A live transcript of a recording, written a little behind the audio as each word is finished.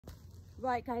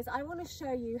Right guys, I want to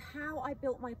show you how I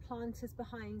built my planters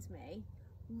behind me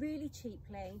really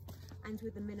cheaply and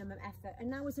with the minimum effort. And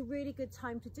now is a really good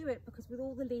time to do it because with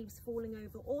all the leaves falling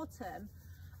over autumn,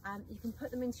 you can put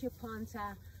them into your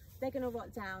planter, they're going to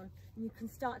rot down, and you can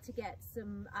start to get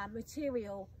some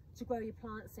material to grow your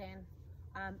plants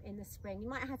in the spring. You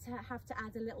might have to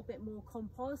add a little bit more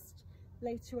compost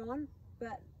later on,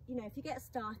 but you know, if you get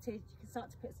started, you can start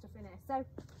to put stuff in there. So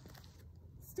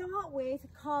start with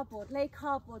cardboard, lay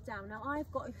cardboard down. Now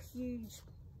I've got a huge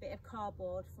bit of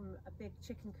cardboard from a big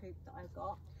chicken coop that I've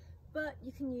got, but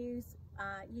you can use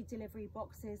your delivery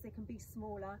boxes, they can be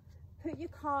smaller. Put your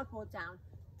cardboard down.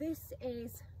 This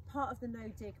is part of the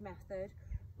no dig method,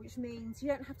 which means you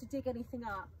don't have to dig anything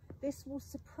up. This will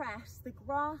suppress the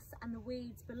grass and the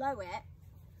weeds below it.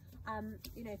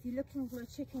 You know, if you look into a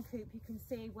chicken coop, you can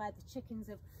see where the chickens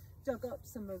have dug up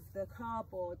some of the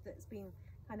cardboard that's been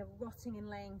kind of rotting and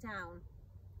laying down,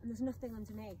 and there's nothing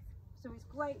underneath, so it's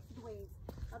great for the weeds.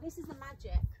 Now this is the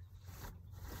magic.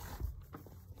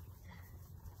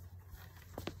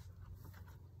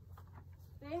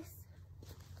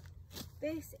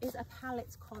 This is a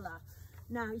pallet collar.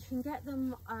 Now you can get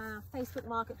them Facebook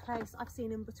Marketplace. I've seen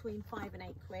them between £5 and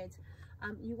 £8.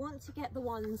 You want to get the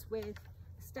ones with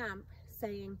a stamp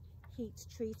saying heat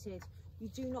treated. You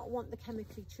do not want the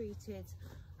chemically treated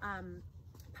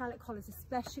pallet collars,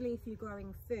 especially if you're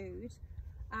growing food.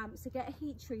 So get a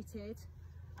heat treated,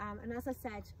 and as I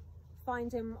said, find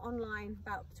them online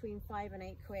about between £5 and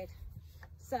 £8.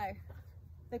 So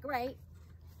they're great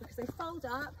because they fold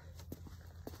up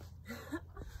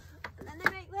and then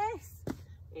they make this.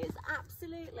 It's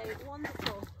absolutely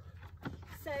wonderful.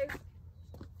 So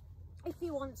if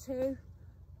you want to,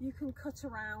 you can cut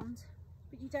around,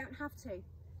 but you don't have to.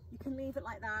 You can leave it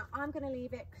like that. I'm going to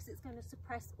leave it because it's going to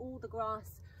suppress all the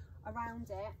grass around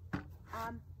it,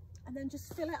 and then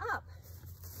just fill it up.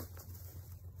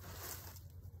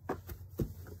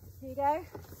 Here you go.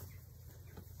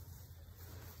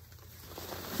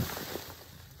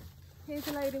 Here's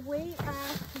a load of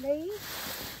leaves.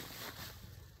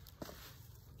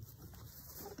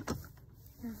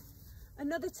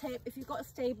 Another tip, if you've got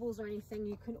stables or anything,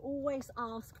 you can always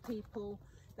ask people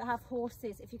that have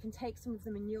horses if you can take some of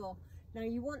the manure. Now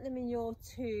you want the manure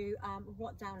to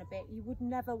rot down a bit. You would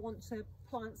never want to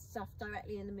plant stuff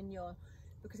directly in the manure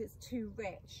because it's too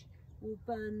rich. Will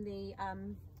burn the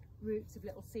roots of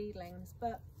little seedlings.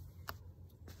 But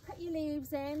put your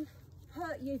leaves in,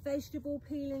 put your vegetable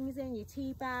peelings in, your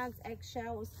tea bags,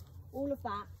 eggshells, all of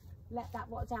that. Let that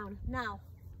rot down. Now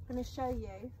I'm going to show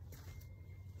you.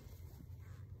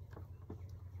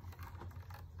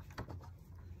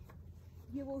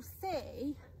 You will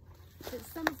see that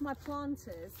some of my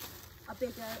planters are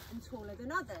bigger and taller than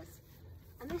others.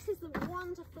 And this is the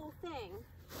wonderful thing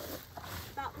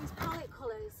about these pallet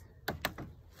collars.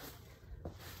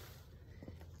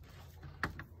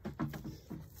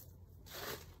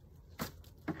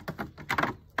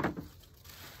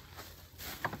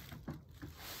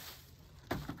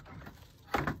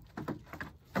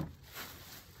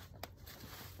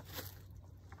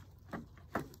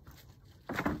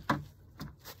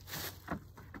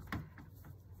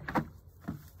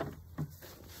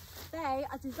 They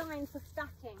are designed for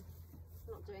stacking.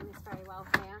 I'm not doing this very well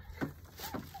here.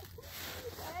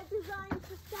 They're designed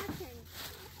for stacking.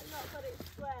 I've not got it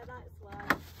square, that's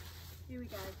why. Here we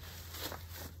go.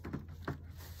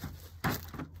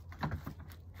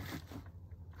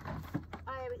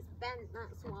 Oh, it's bent,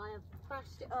 that's why. I've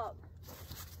bashed it up.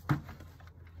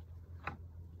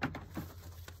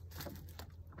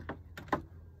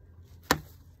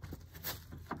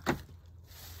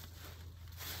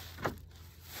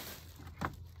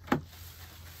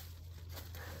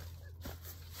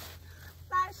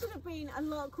 Should have been a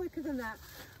lot quicker than that,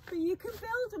 but you can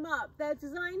build them up. They're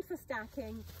designed for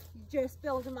stacking. You just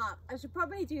build them up. I should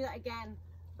probably do that again,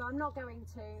 but I'm not going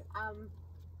to.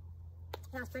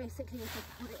 That's basically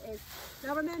what it is.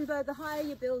 Now remember, the higher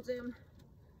you build them,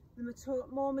 the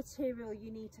more material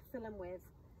you need to fill them with.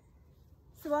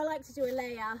 So I like to do a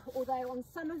layer, although on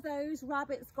some of those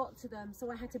rabbits got to them,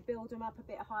 so I had to build them up a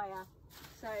bit higher.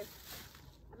 So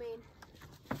I mean,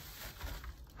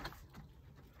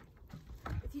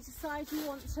 if you decide you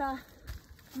want to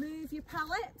move your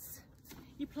pallets,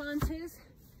 your planters,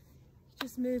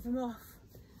 just move them off,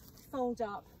 fold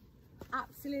up.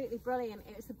 Absolutely brilliant.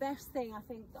 It's the best thing I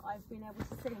think that I've been able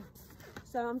to see.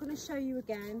 So I'm going to show you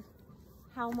again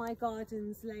how my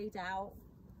garden's laid out.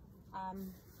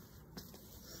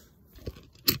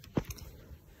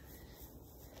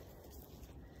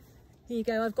 Here you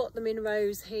go, I've got them in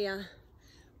rows here.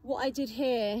 What I did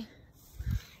here,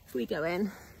 if we go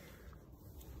in,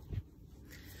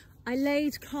 I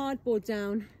laid cardboard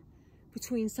down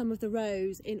between some of the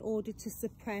rows in order to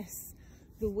suppress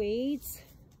the weeds.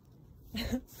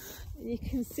 You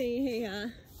can see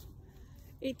here,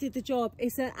 it did the job.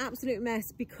 It's an absolute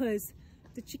mess because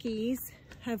the chickies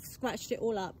have scratched it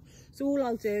all up. So all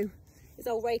I'll do is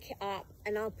I'll rake it up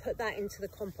and I'll put that into the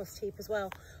compost heap as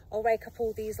well. I'll rake up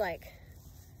all these, like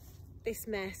this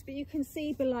mess, but you can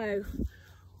see below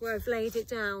where I've laid it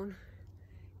down,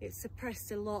 it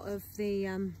suppressed a lot of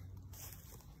the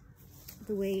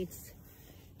weeds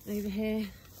over here.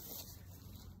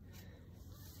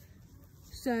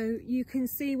 So you can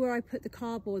see where I put the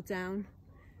cardboard down,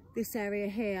 this area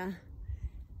here,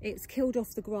 it's killed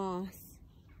off the grass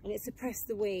and it suppressed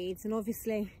the weeds, and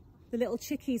obviously the little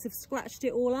chickies have scratched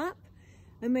it all up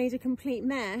and made a complete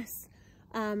mess.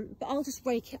 But I'll just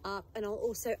rake it up and I'll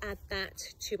also add that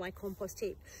to my compost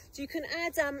heap. So you can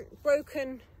add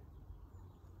broken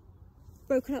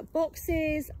up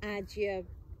boxes, add your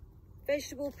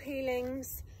vegetable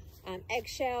peelings,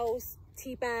 eggshells,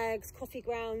 tea bags, coffee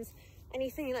grounds,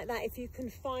 anything like that. If you can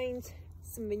find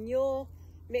some manure,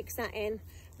 mix that in.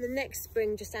 The next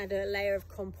spring, just add a layer of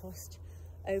compost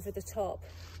over the top.